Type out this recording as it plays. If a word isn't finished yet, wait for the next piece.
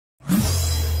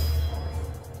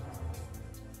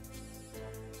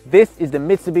This is the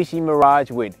Mitsubishi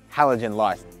Mirage with halogen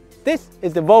lights. This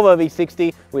is the Volvo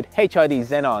V60 with HID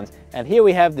xenons. And here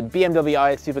we have the BMW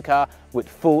i8 supercar with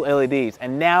full LEDs.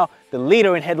 And now the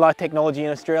leader in headlight technology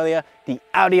in Australia, the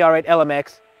Audi R8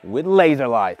 LMX with laser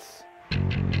lights.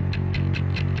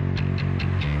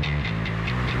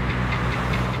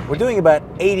 We're doing about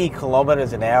 80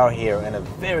 kilometers an hour here in a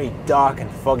very dark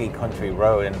and foggy country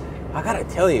road, and I gotta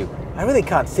tell you, I really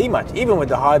can't see much, even with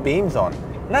the high beams on.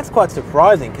 And that's quite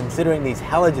surprising considering these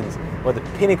halogens were the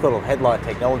pinnacle of headlight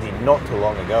technology not too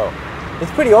long ago.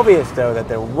 It's pretty obvious though that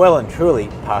they're well and truly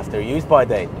past their use-by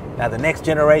date. Now the next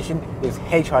generation is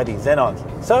HID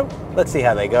xenons, so let's see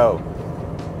how they go.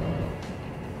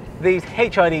 These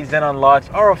HID xenon lights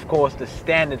are of course the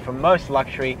standard for most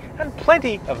luxury and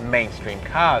plenty of mainstream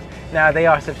cars. Now they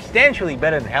are substantially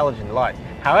better than halogen lights.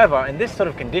 However, in this sort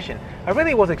of condition, I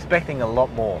really was expecting a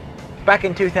lot more. Back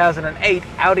in 2008,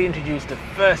 Audi introduced the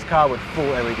first car with full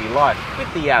LED lights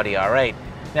with the Audi R8.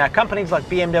 Now companies like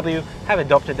BMW have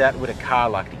adopted that with a car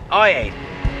like the i8.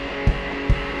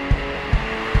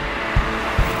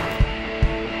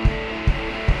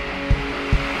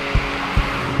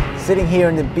 Sitting here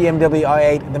in the BMW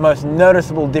i8, the most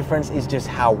noticeable difference is just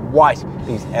how white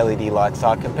these LED lights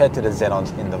are compared to the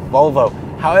xenons in the Volvo.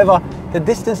 However, the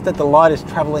distance that the light is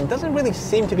traveling doesn't really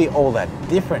seem to be all that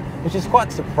different, which is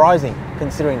quite surprising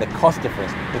considering the cost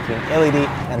difference between LED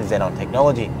and xenon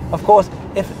technology. Of course,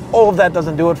 if all of that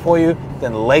doesn't do it for you,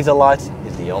 then laser lights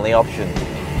is the only option.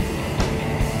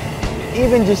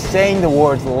 Even just saying the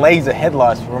words laser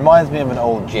headlights reminds me of an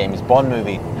old James Bond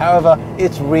movie. However,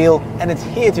 it's real and it's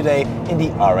here today in the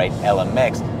R8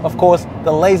 LMX. Of course,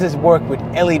 the lasers work with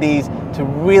LEDs to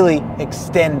really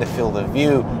extend the field of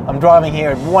view. I'm driving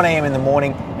here at 1 AM in the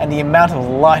morning and the amount of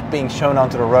light being shown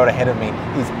onto the road ahead of me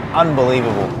is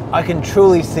unbelievable. I can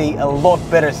truly see a lot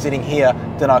better sitting here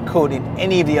than I could in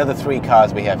any of the other 3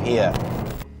 cars we have here.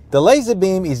 The laser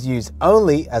beam is used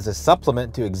only as a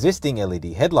supplement to existing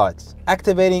LED headlights,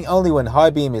 activating only when high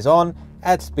beam is on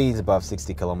at speeds above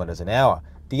 60 kilometers an hour.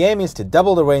 The aim is to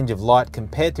double the range of light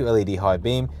compared to LED high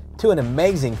beam to an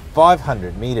amazing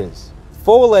 500 meters.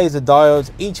 4 laser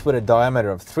diodes, each with a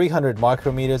diameter of 300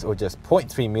 micrometers or just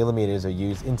 0.3 millimeters, are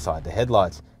used inside the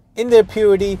headlights. In their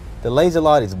purity, the laser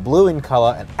light is blue in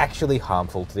color and actually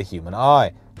harmful to the human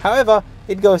eye. However,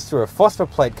 it goes through a phosphor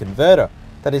plate converter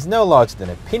that is no larger than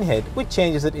a pinhead, which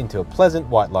changes it into a pleasant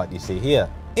white light you see here.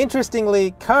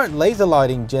 Interestingly, current laser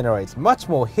lighting generates much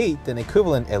more heat than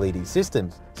equivalent LED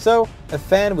systems, so a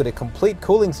fan with a complete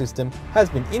cooling system has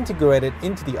been integrated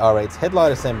into the R8's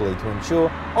headlight assembly to ensure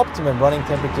optimum running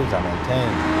temperatures are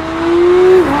maintained.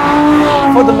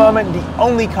 For the moment, the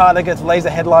only car that gets laser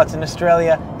headlights in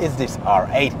Australia is this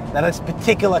R8. Now this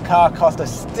particular car cost a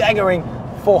staggering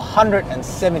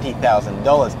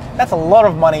 $470,000. That's a lot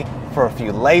of money for a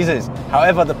few lasers.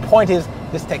 However, the point is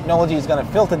this technology is going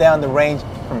to filter down the range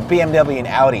from BMW and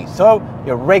Audi. So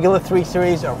your regular 3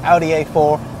 Series or Audi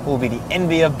A4 will be the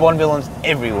envy of Bond villains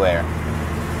everywhere.